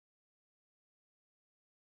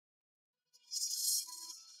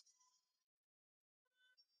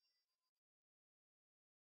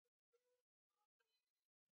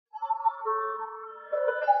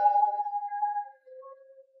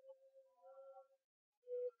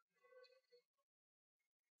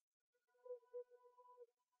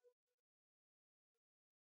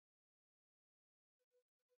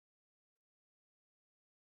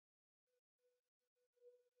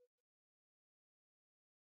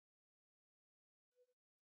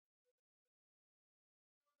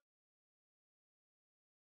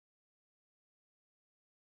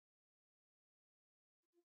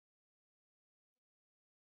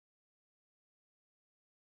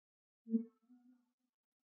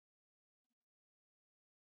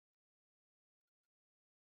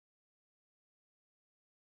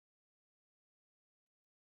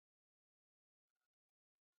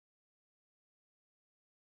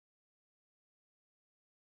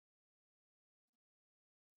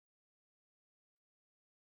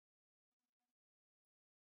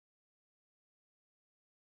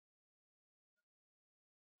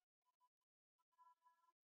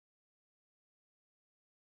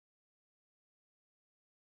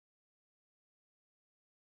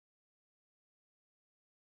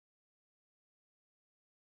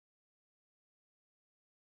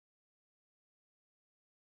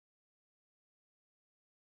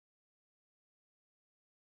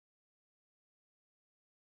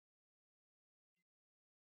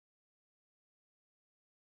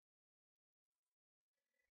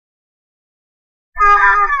好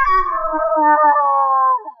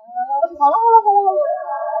了，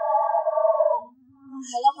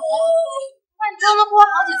那你装都哭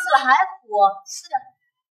好几次了，还哭，吃点。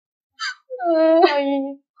为什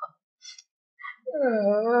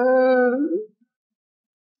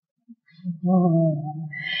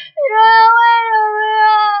么呀？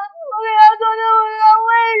我给他做这么多，为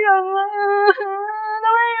什么？他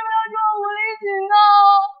为什么要说我无理取闹？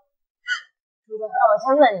主动，那我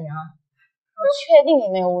先问你啊，你确定你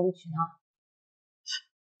没有无理取闹？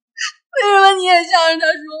为什么你也向着他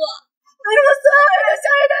说话？为什么所有人都向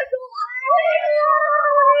着他说话？为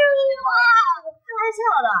什么？开玩笑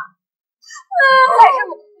的。再这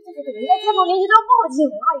么哭下去，人家街坊邻居都要报警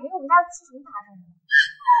了，以为我们家出什么大事了。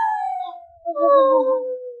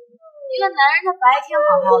一个男人他白天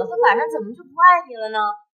好好的，他晚上怎么就不爱你了呢？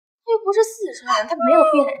他又不是四川人，他没有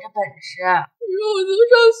变脸这本事。你说我从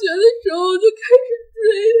上学的时候就开始追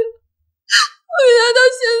他，回来到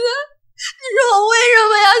现在，你说我为什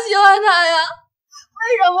么要喜欢他呀？为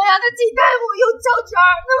什么呀？他既呆萌又较真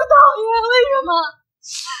儿，那么讨厌，为什么？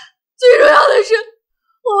最重要的是，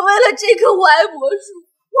我为了这棵歪脖树，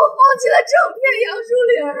我放弃了整片杨树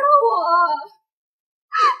林啊！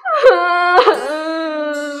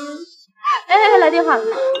哎，来电话。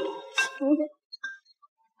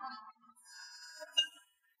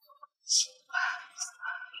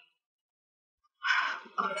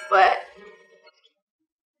喂。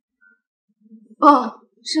哦，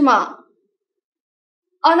是吗？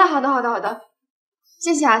哦，那好的，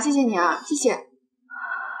谢谢啊，谢谢你啊，谢谢。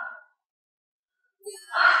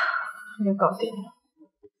终于搞定了。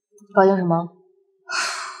搞定什么？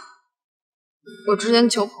我之前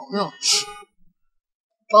求朋友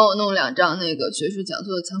帮我弄2张那个学术讲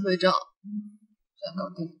座的参会证，全搞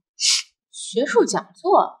定。学术讲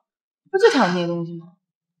座不就讨厌那些东西吗？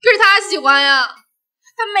可是他喜欢呀，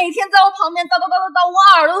他每天在我旁边叨，我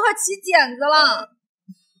耳朵都快起茧子了。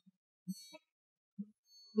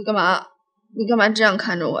你干嘛？你干嘛这样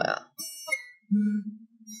看着我呀？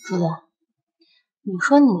竹子，你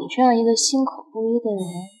说你这样一个心口不一的人，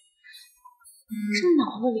这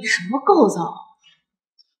脑子里什么构造？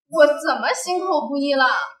我怎么心口不一了？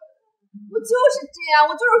我就是这样，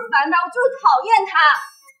我就是烦他，我就是讨厌他。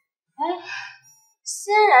哎，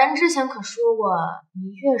欣然之前可说过，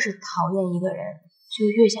你越是讨厌一个人，就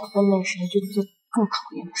越想跟那谁去做更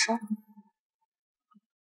讨厌的事儿。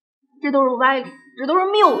这都是歪理，这都是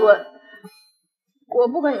谬论。我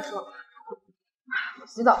不跟你说，我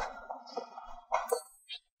洗澡。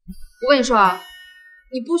我跟你说啊，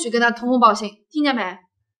你不许跟他通风报信，听见没？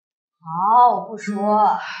好，我不说。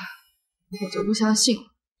我就不相信，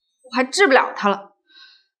我还治不了他了。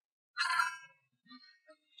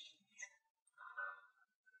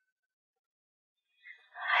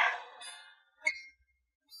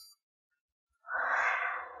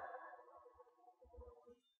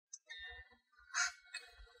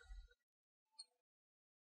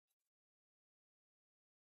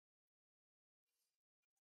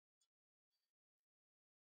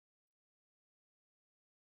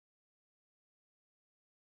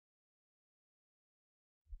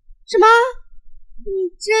什么？你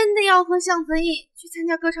真的要和向泽义去参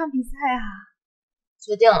加歌唱比赛啊？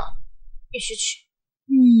决定了，必须去。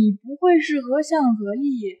你不会是和向泽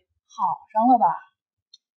义好上了吧？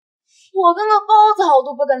我跟个包子好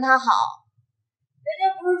都不跟他好。人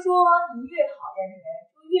家不是说你越讨厌谁，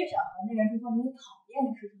就越想和那人去做你讨厌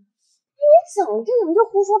的事情。你怎么就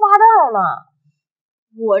胡说八道呢？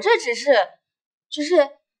我这只是，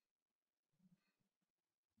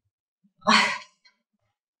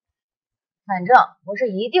反正我是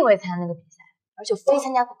一定会参加那个比赛，而且非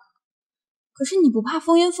参加不可。可是你不怕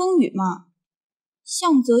风言风语吗？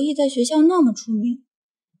向泽义在学校那么出名，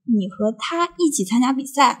你和他一起参加比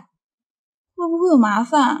赛，会不会有麻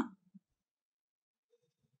烦？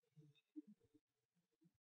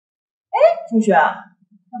哎，同学，干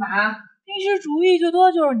嘛？平时主意最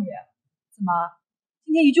多就是你，怎么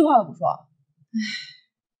今天一句话都不说？唉，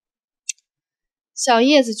小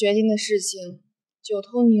叶子决定的事情，9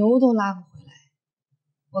头牛都拉不回来。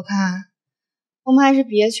我看我们还是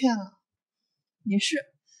别劝了。也是，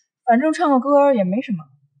反正唱个歌也没什么。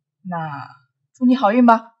那祝你好运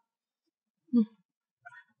吧。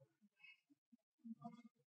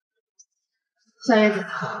小叶子，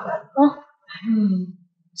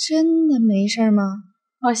真的没事吗？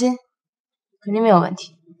放心，肯定没有问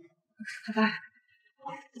题。好吧，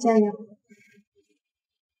加油。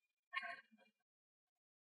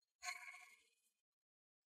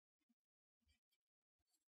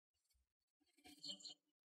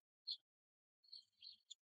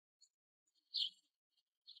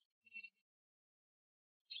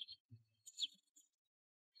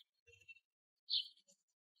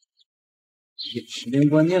一点时间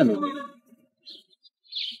观念都没有。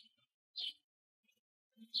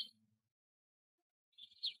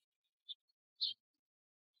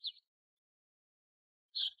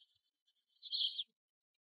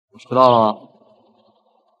迟到了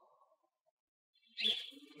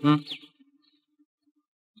吗？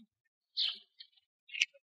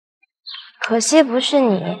可惜不是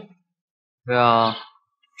你。对啊，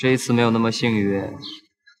这一次没有那么幸运，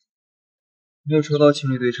没有抽到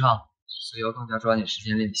情侣对唱，所以要更加抓紧时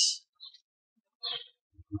间练习。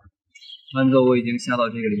伴奏我已经下到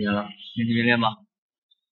这个里面了，练习练吧。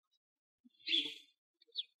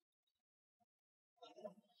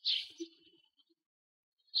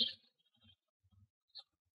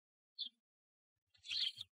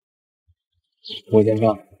我先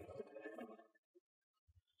唱。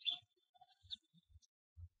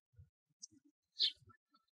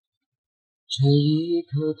这一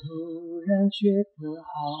刻突然觉得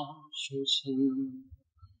好熟悉，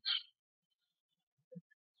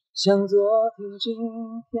像昨天今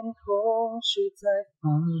天同时在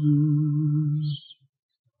放映。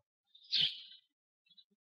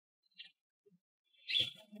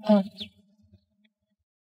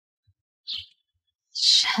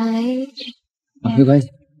没关系，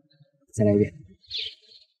再来一遍。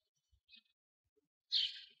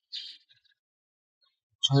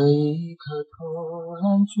这一刻突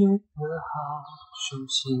然觉得好熟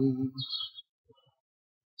悉，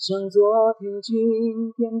像昨天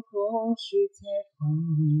今天同时在放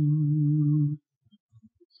映。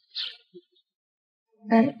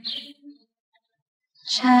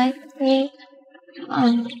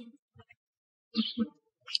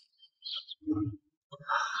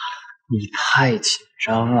你太紧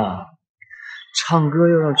张了，唱歌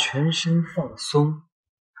要让全身放松。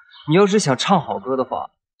你要是想唱好歌的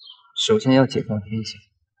话，首先要解放天性。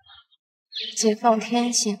解放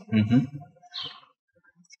天性。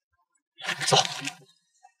走。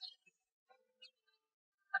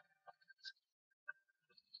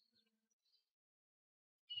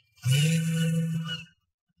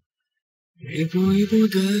一步一步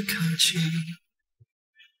的靠近，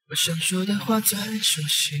我想说的话在手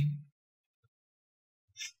心，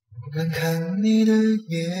我看看你的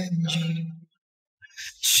眼睛，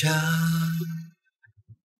想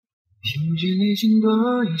听见内心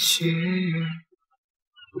多一些，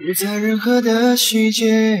不在任何的细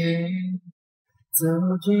节，走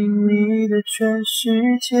进你的全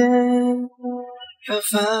世界，反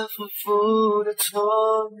反复复的错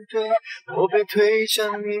与对，我被推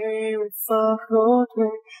向你无法后退，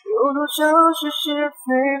有多少是是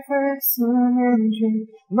非非思念却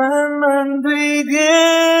慢慢堆叠，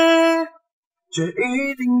这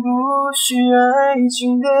一定不是爱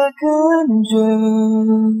情的感觉，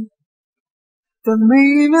但每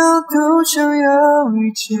一秒都想要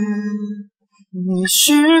遇见，你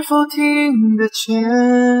是否听得见？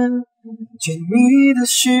见你的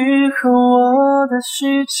时候，我的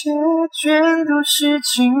世界全都是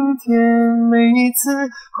晴天，每一次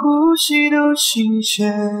呼吸都新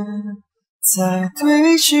鲜，在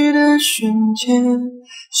对视的瞬间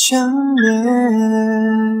相恋。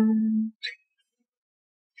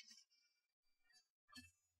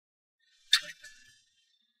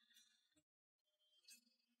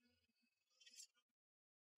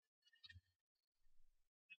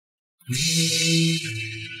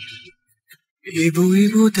一步一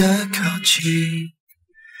步的靠近，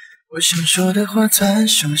我想说的话在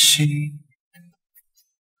手心，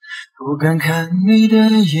不敢看你的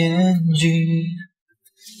眼睛，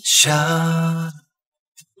想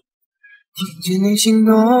听见你心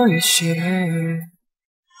多一些，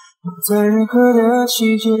不在任何的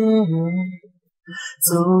细节，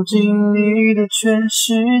走进你的全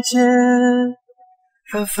世界，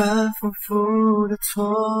反反复复的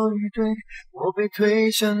错与对，我被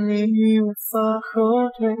推向你无法后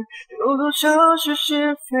退，有多少是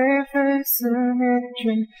是非非思念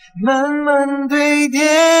却慢慢堆叠，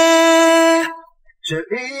这一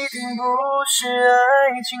定不是爱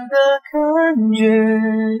情的感觉，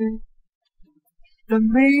但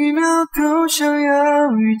每一秒都想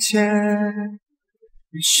要遇见，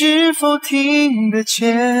你是否听得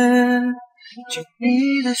见？见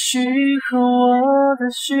你的时候，我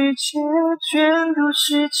的世界全都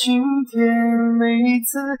是晴天，每一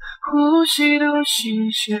次呼吸都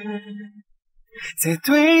新鲜，在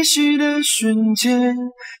对视的瞬间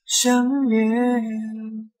相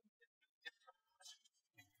恋。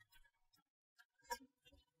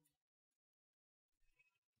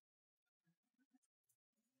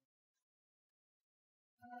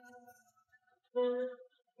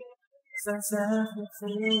反反复复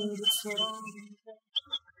的错。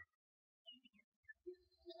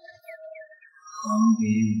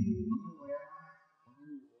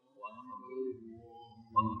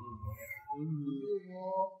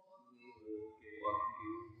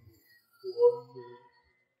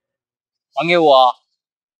还给我！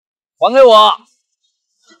还给我！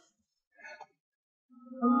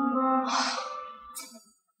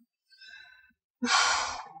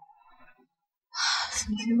怎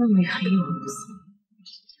么那么黑有意思？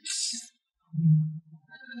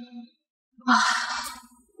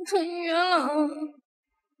月朗，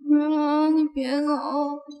月朗，你别走，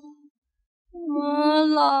我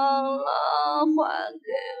老了，还给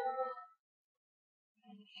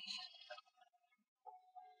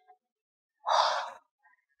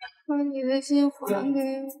我，把你的心还给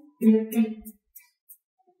我，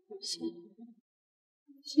心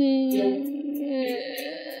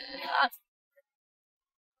啊！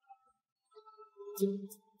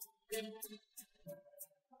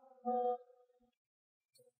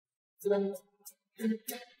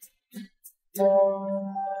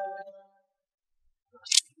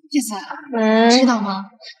叶子，你知道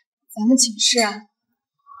吗？咱们寝室啊闹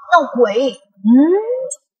鬼。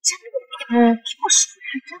真的，不说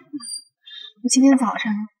还真的。我今天早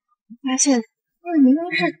上发现那个明明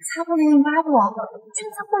是擦玻璃那抹布，居然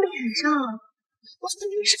在我脸上。我昨天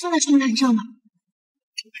明明是放在窗台上的。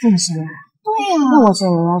这么神啊？对呀、那我觉得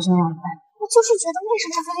你应该是那样办。我就是觉得为什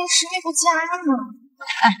么昨天食欲不佳呢？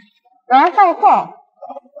有人饭后。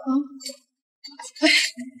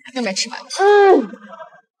又没吃完。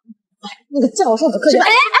那个教授的课程。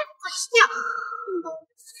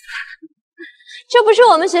这不是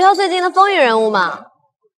我们学校最近的风云人物吗？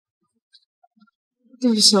对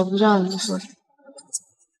不起，我不知道你在说什么。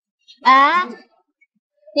哎，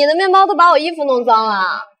你的面包都把我衣服弄脏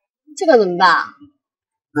了，这可怎么办？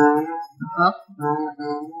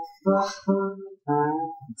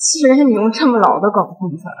既然你用这么老的梗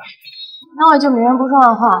碰瓷儿，那我就明人不说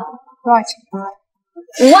暗话。多少钱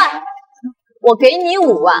？5万，我给你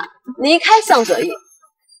5万，离开向泽义。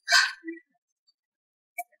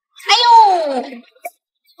哎呦，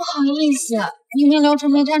不好意思，明明流程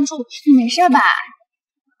没站住，你没事吧？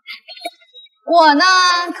我呢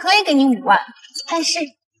可以给你5万，但是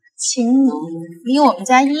请你离我们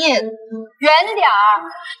家叶子远点儿。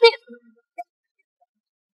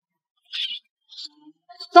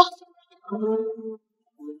走。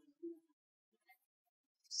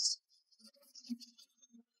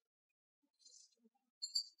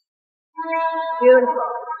Beautiful,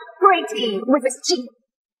 pretty with a G。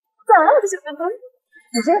咋了，我的小粉粉？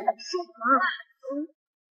你这很帅啊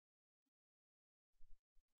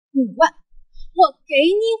！5万，我给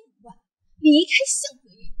你5万，离开向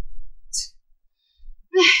泽义。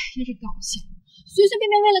哎，真是搞笑，随随便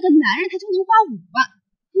便为了个男人，他就能花5万。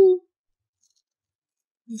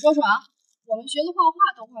你说说啊，我们学个画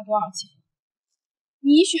画都花多少钱？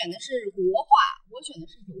你选的是国画，我选的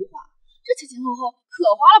是油画，这前前后后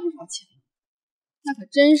可花了不少钱。那可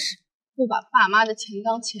真是不把爸妈的钱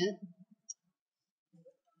当钱。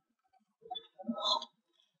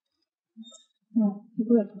不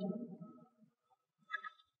贵。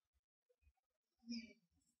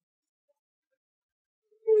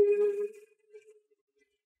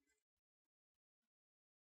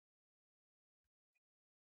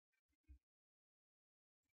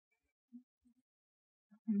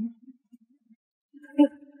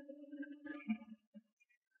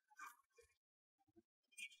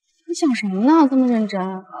你想什么呢？这么认真？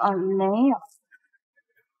没有。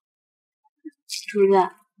竹子，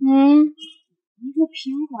一个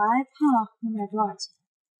平滑 iPad 能卖多少钱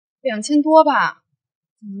？2000多吧。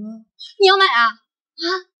怎么了？你要买啊？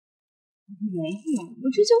没有，我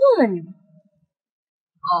这就问问你们。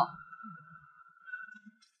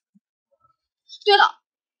对了，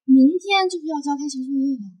明天就是要交开学作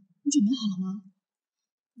业了，你准备好了吗？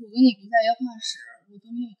我跟你不在一个画室，我都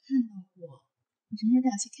没有看到过。你什么时候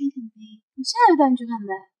带我去看看呗？我现在就带你去看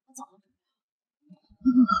呗。我早就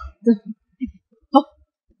对，走。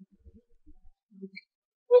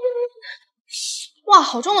哇，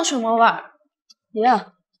好重的水墨味儿！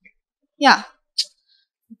呀，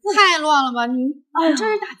太乱了吧你！你这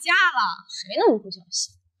是打架了？谁能不小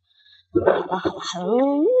心？好了，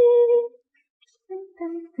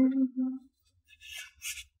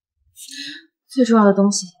最重要的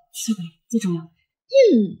东西交给最重要的。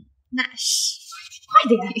那是。快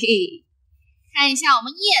点！看一下我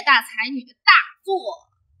们叶大才女的大作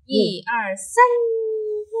，1、2、3。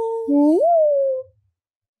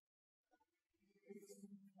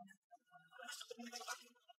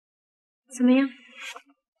怎么样？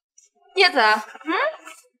叶子，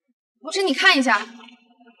不是你看一下。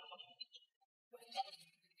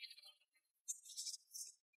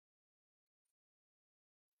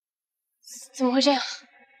怎么会这样？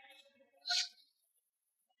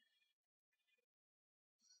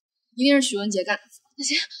一定是许文杰干的。那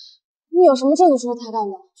谁？你有什么证据说是他干的？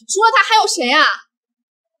除了他还有谁啊？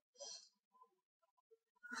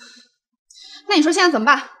那你说现在怎么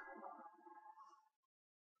办？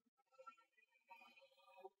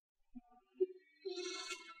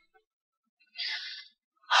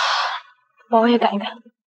把我也赶一赶。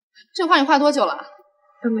这画你画多久了？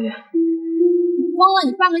半个月。你慌了，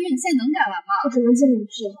你半个月，你现在能改完吗？我只能尽力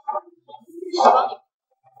去。没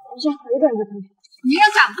事，我一个人就可以。你一个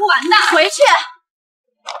人赶不完的，回去。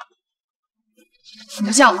你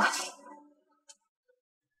就这样吧。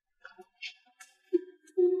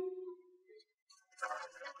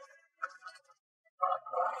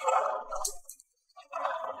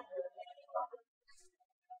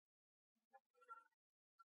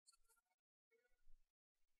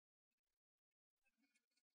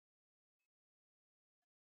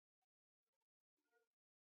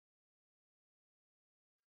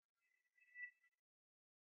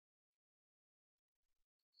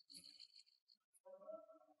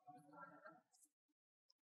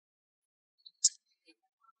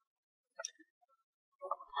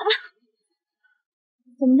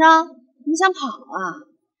怎么着？你想跑啊？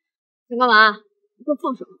想干嘛？你给我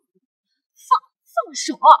放手！放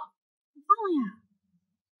手！我放了呀。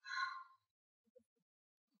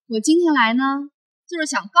我今天来呢，就是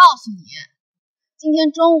想告诉你，今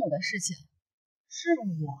天中午的事情是我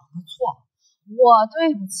的错，我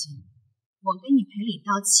对不起你，我给你赔礼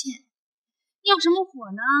道歉。你有什么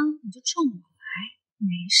火呢？你就冲我来，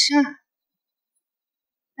没事儿。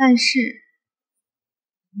但是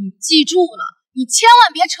你记住了。你千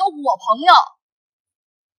万别扯我朋友！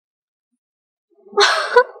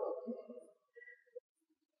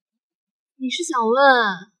你是想问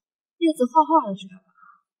叶子画画的事吧？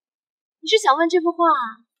你是想问这幅画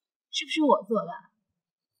是不是我做的？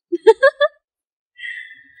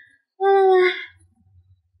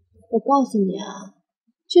我告诉你啊，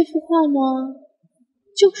这幅画呢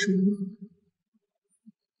就是我。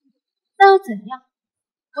那又怎样？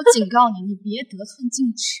我警告你，你别得寸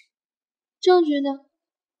进尺。证据呢？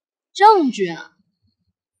证据啊？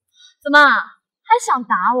怎么还想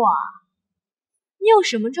打我啊？你有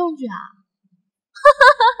什么证据啊？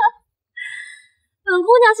本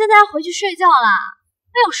姑娘现在要回去睡觉了，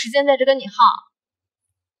没有时间在这跟你耗。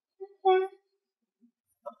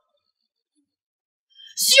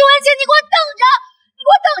许文杰，你给我等着！你给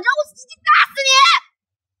我等着！我自己打死你！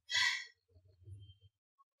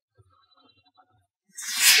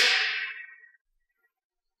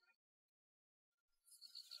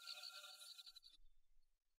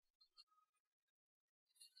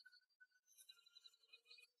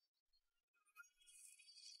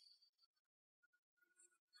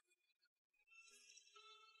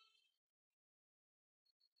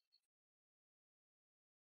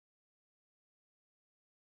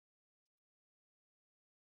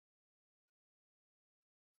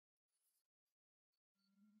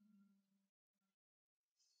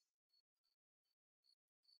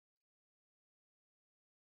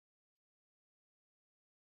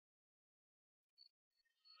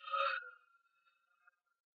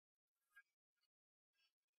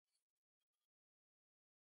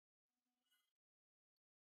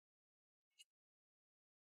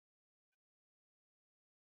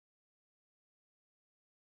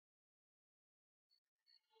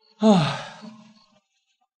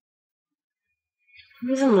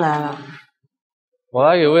你怎么来了？我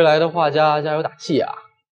来给未来的画家加油打气啊！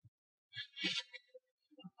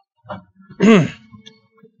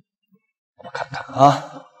我看看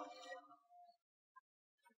啊，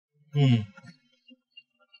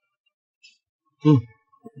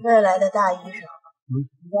未来的大医生，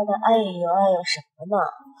你在那哎呦什么呢？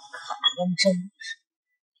可认真。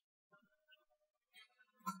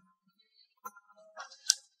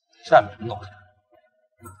下面弄。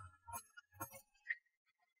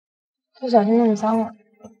不小心弄脏了。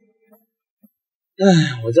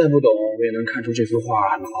我再不懂，我也能看出这幅画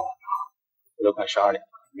还蛮好玩的。都快12点了，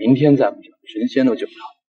明天再不救，神仙都救不了。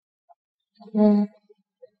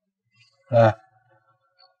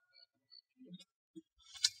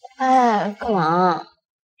干嘛？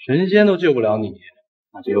神仙都救不了你，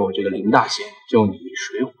那就由我这个林大仙救你于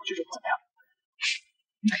水火之中，怎么样？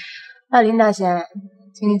那林大仙，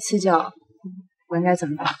请你赐教，我应该怎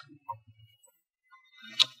么办？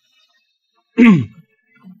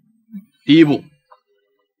第一步，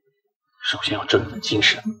首先要振奋精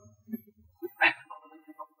神。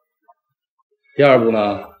第二步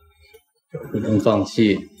呢，不能放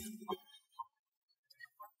弃。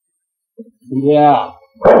今天啊，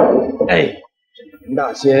这个林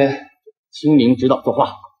大仙亲临指导作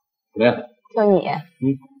画，怎么样？就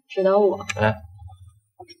你，指导我，哎，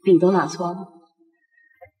笔都拿错了。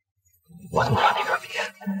我怎么和你可比？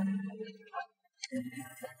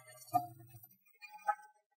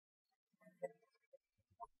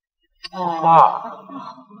画。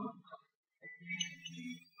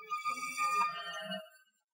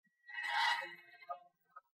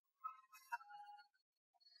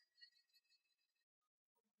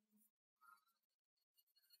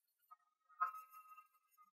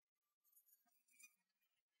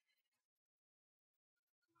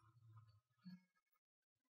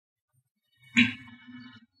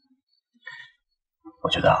我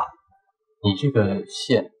觉得啊，你这个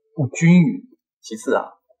线不均匀，其次啊，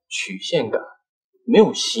曲线感没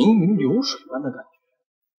有行云流水般的感觉。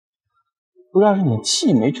不知道是你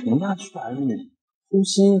气没沉下去，还是你呼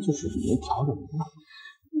吸就是没调整好。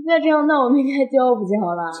你再这样，那我们应该交不交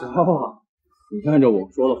了？交啊！你看着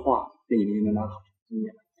我说的话，对你明年能拿好成绩。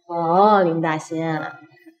哦，林大仙，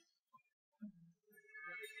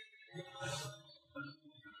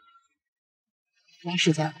没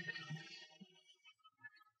时间了。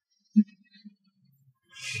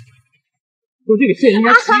说这个线应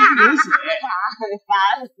该行云流水，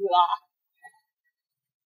烦死了！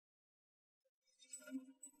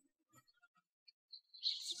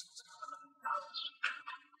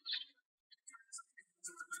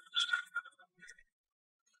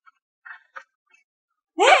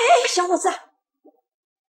哎，小伙子，你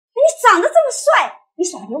长得这么帅，你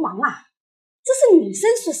耍流氓啊？这是女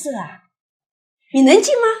生宿舍啊，你能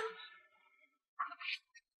进吗？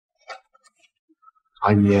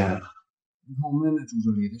阿姨，你看我妹妹住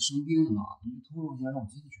这里，她生病了，你就通融一下让我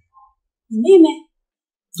进去吧。你妹妹？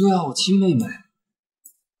对啊，我亲妹妹。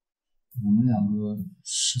我们两个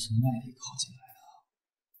是从外地考进来的，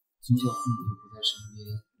从小父母就不在身边，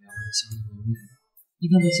两个人相依为命的。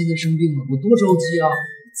你看她现在生病了，我多着急啊！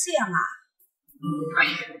这样啊？阿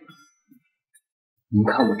姨，您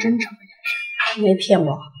看我真诚的眼神，没骗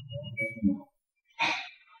我。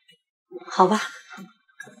好吧，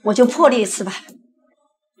我就破例一次吧。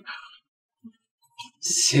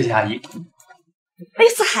谢谢阿姨。哎，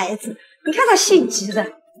这孩子，你看他性急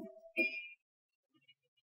的。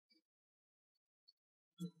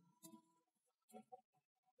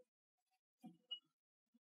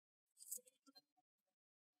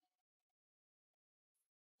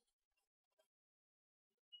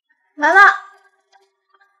来了。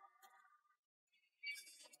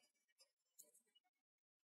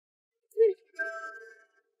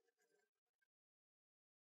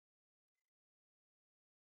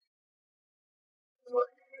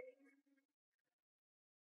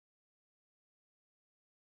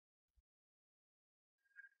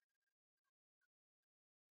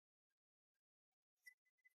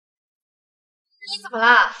你怎么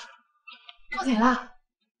了？破腿了？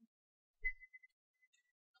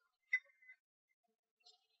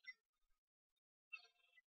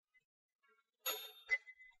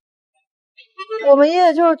我们爷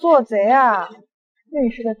爷就是做贼啊，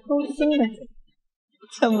认识的偷腥的贼。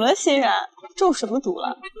怎么了，欣然？中什么毒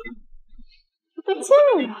了？被奸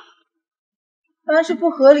了。凡是不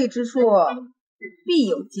合理之处，必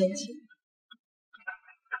有奸情。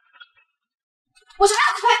我去看，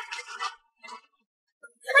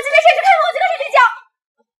我今天谁去开门，我就跟谁睡觉。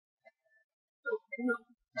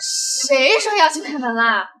谁说要去开门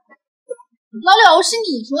啦？老柳，是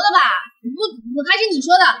你说的吧？不还是你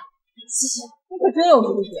说的？嘻嘻，你可真有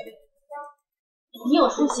出息。你有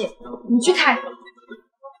出息，你去开。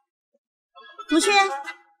竹轩，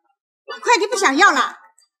快递不想要了，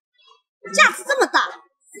架子这么大，敲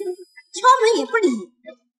门也不理。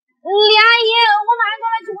李阿姨，我马上就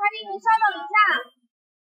来取快递，你稍等一下。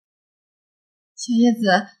小叶子，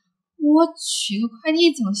我取个快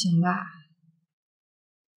递总行吧？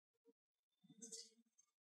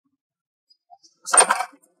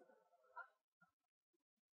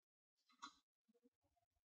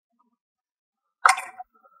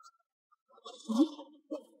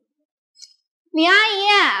李阿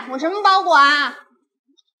姨，我什么包裹啊？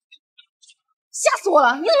吓死我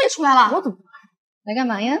了！你怎么也出来了？我怎么来干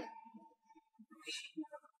嘛呀？噔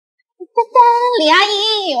噔，李阿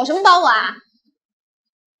姨，我什么包裹啊？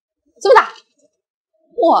这么大！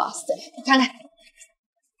哇塞，我看看，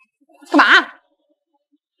干嘛？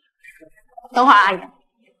等会儿，阿姨。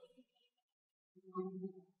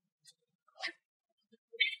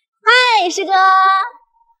嗨，师哥。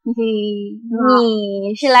嘿嘿，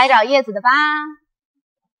你是来找叶子的吧？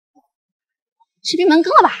是闭门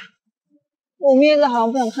羹了吧？我们叶子好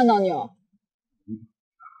像不想看到你哦。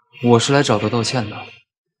我是来找他道歉的。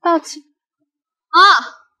道歉？啊，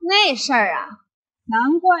那事儿啊，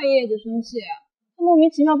难怪叶子生气，他莫名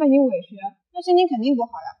其妙被你委屈，那心情肯定不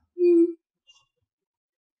好呀。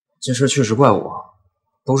这事确实怪我，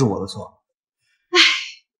都是我的错。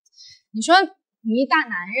你说你一大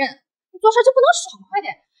男人，你做事就不能爽快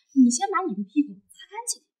点？你先把你的屁股擦干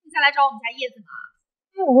净，你再来找我们家叶子嘛。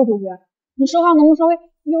哎，我说主角，你说话能不能稍微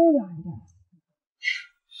优雅一点？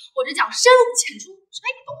我这叫深入浅出，什么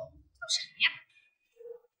也不懂，叫什么呀？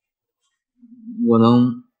我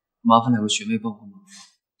能麻烦两个学妹帮帮忙吗？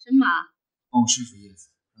什么忙？帮我说服叶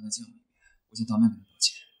子，让她见我一面，我想当面跟她道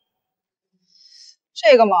歉。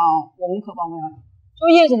这个忙我们可帮不了你，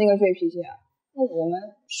就叶子那个倔脾气，那我们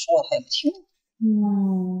说了他也不听。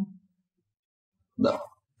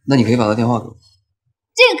那你可以把她电话给我。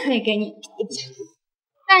这个可以给你，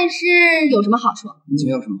但是有什么好处？今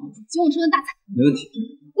天有什么好处？请我吃顿大餐。没问题。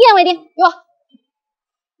一言为定，给我。好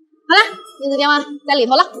了，叶子电话在里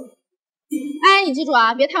头了。哎，你记住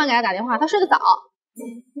啊，别太晚给他打电话，他睡得早。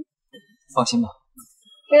放心吧。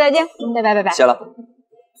说再见，拜拜。谢了。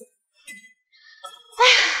哎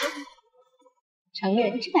呀，成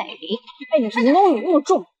人之美。哎，你什么东西那么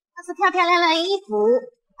重？那是漂漂亮亮的衣服。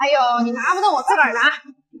哎呦，你拿不动，我自个儿拿。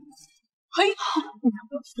嘿，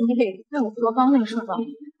那我说刚那个事吧，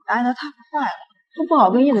答应的太快了，都不好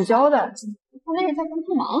跟叶子交代。我那是在帮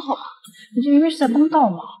他忙，好吧？你这明明是在帮倒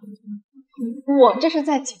忙。我这是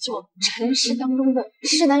在解救尘世当中的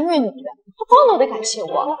痴男怨女，他帮都得感谢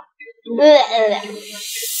我。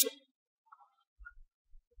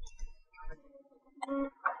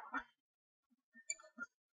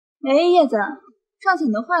哎，叶子，上次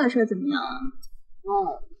你的画的事怎么样啊？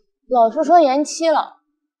老师说延期了。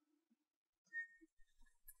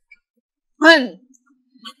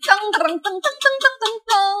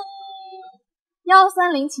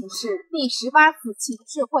130寝室第18次寝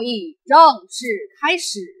室会议正式开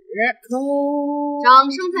始。掌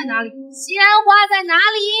声在哪里？鲜花在哪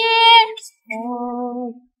里？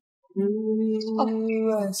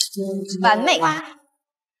完美。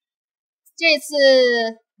这次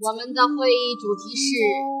我们的会议主题是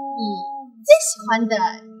你最喜欢的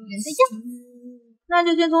人的样子。那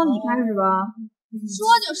就先从你开始吧。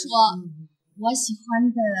说就说，我喜欢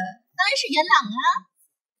的当然是元朗啊。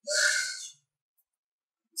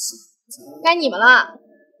该你们了。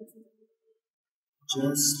西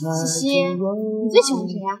西，你最喜欢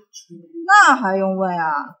谁呀？那还用问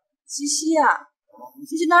啊？西西呀，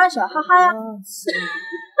西西当然喜欢哈哈呀。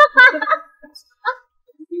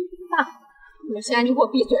我现在你给我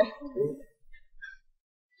闭嘴。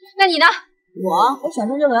那你呢？我喜欢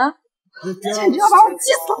周杰伦。简直要把我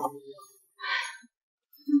气死了。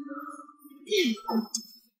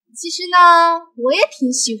其实呢，我也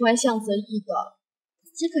挺喜欢向泽义的，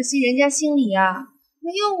只可惜人家心里啊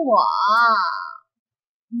没有我。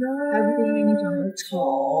还不是因为你长得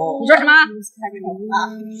丑。你说什么？太丑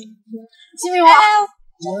了。亲密我。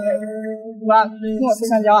怎么跟我睡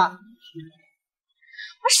香蕉啊？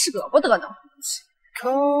我舍不得呢。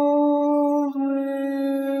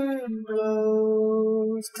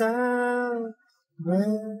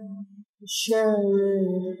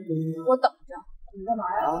我等着。你干嘛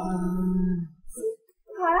呀？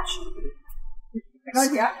干嘛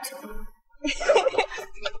呀？别着急。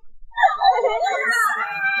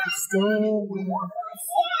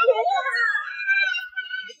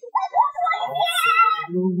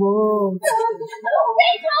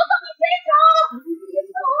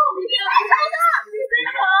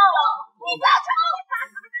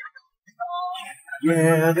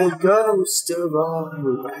Yeah, the ghost of all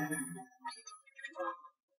the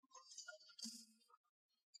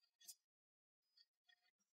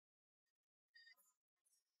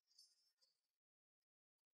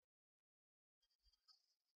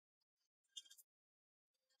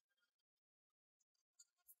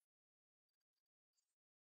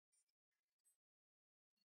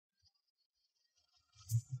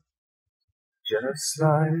just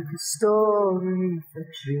like a story for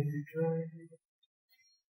children,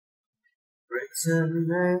 written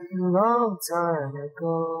a long time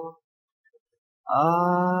ago.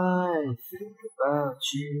 I think about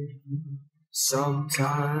you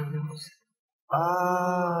sometimes. I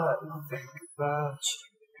think about you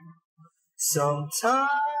sometimes.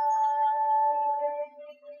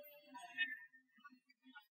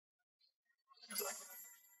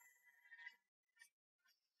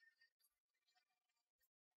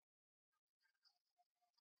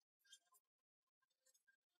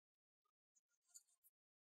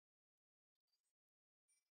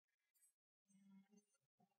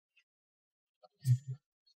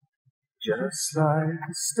 Just like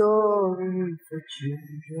a story for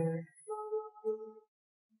children,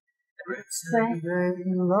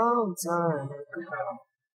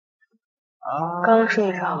 刚刚是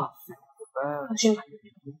你找，放心吧。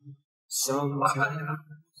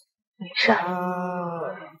没事。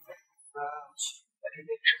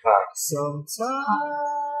吃饭。好。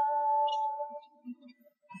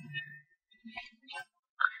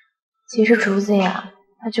其实竹子呀，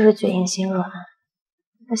他就是嘴硬心软，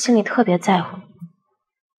他心里特别在乎你，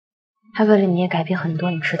他为了你也改变很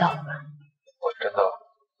多，你知道的吧？我知道，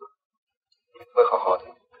会好好的。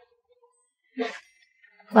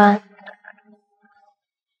晚安。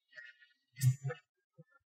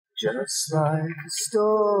Just like a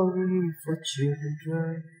story for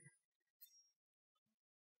children,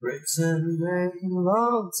 written a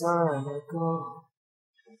long time ago.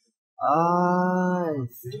 I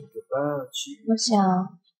think about you 我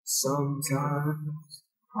想 sometimes.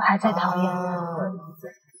 我还在讨厌他， I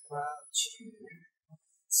think about you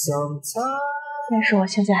sometimes. 但是我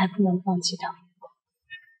现在还不能放弃他。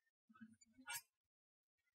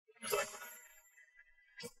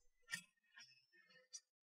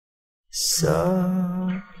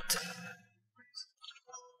Sometimes.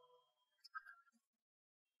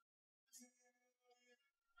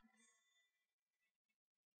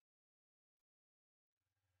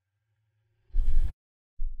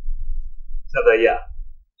 夏泽义啊，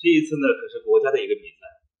这一次呢可是国家的一个比赛，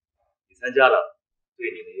你参加了，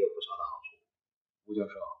对你呢也有不少的好处。吴教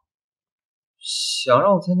授，想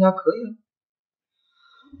让我参加可以啊，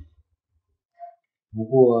不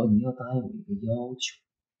过你要答应我一个要求。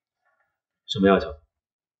什么要求？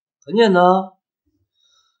很简单，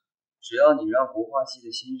只要你让国画系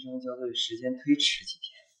的新生交作业时间推迟几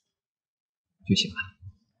天就行了。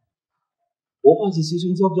国画系新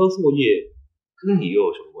生交不交作业，跟你又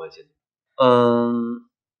有什么关系呢？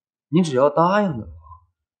你只要答应的话，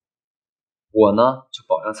我呢就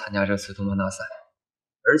保证参加这次动漫大赛，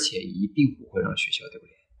而且一定不会让学校丢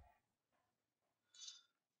脸。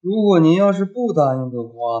如果您要是不答应的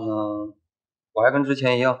话呢，我还跟之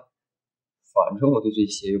前一样，反正我对这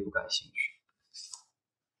些又不感兴趣。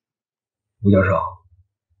吴教授，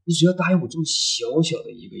你只要答应我这么小小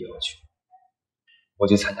的一个要求，我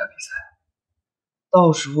就参加比赛。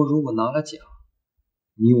到时候如果拿了奖，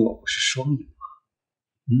你我不是双赢吗？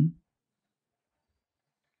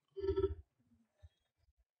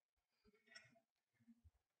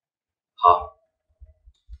好，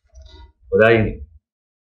我答应你。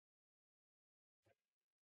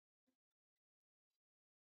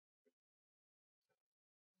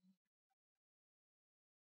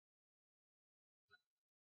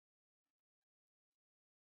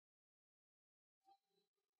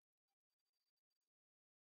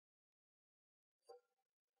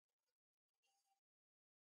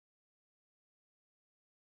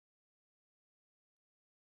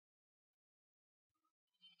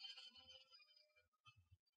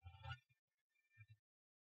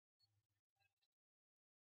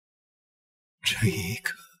这一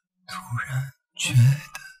刻突然觉得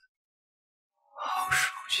好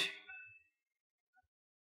熟悉，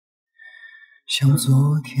像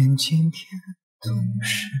昨天今天同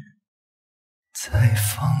时在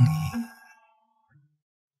放映。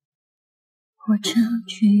我这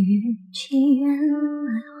句语气原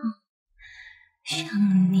来好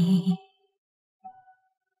像你，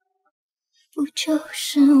不就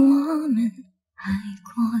是我们爱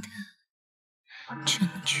过的证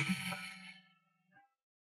据？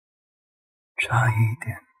差一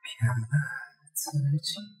点骗了自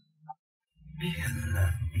己，骗了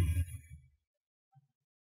你。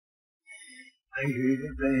爱与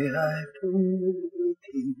被爱不一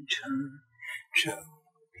定成正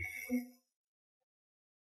比。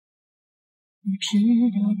我知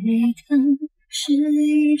道被疼是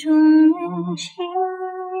一种运气，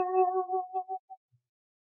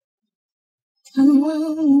当我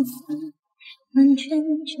无法完全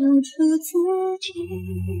交出自己。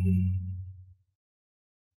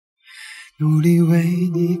努力为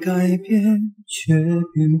你改变，却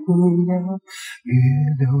变不了预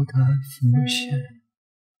留的伏线。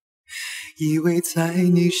以为在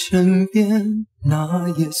你身边，那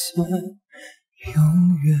也算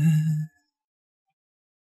永远。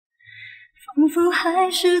仿佛还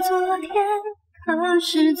是昨天，可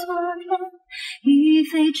是昨天已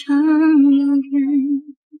非常遥远。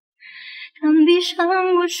当闭上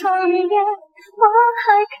我双眼，我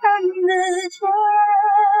还看得见。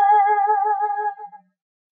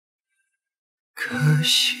可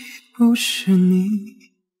惜不是你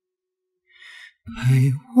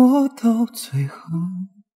陪我到最后，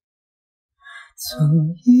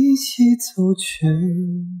曾一起走却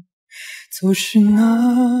走失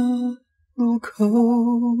那路口。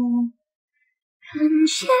感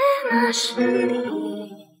谢那是你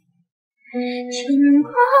牵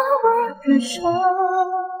过我的手，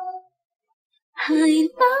还能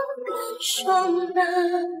感受那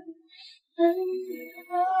温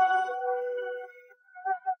柔。